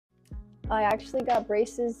I actually got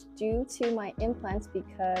braces due to my implants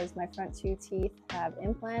because my front two teeth have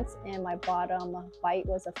implants and my bottom bite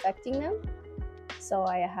was affecting them. So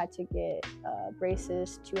I had to get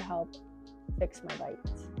braces to help fix my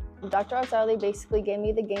bite. Dr. Azali basically gave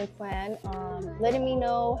me the game plan, letting me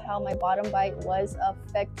know how my bottom bite was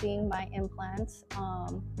affecting my implants.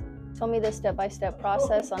 Told me the step-by-step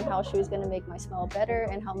process on how she was going to make my smile better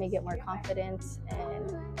and help me get more confidence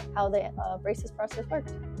and how the braces process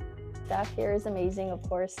worked. Staff here is amazing, of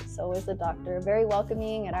course, so is the doctor. Very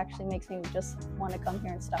welcoming. It actually makes me just want to come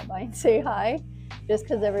here and stop by and say hi, just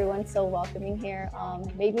because everyone's so welcoming here.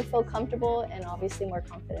 Made me feel comfortable and obviously more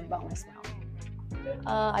confident about my smile.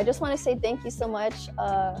 I just want to say thank you so much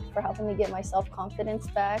for helping me get my self-confidence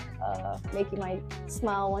back, making my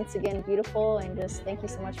smile once again beautiful, and just thank you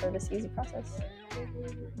so much for this easy process.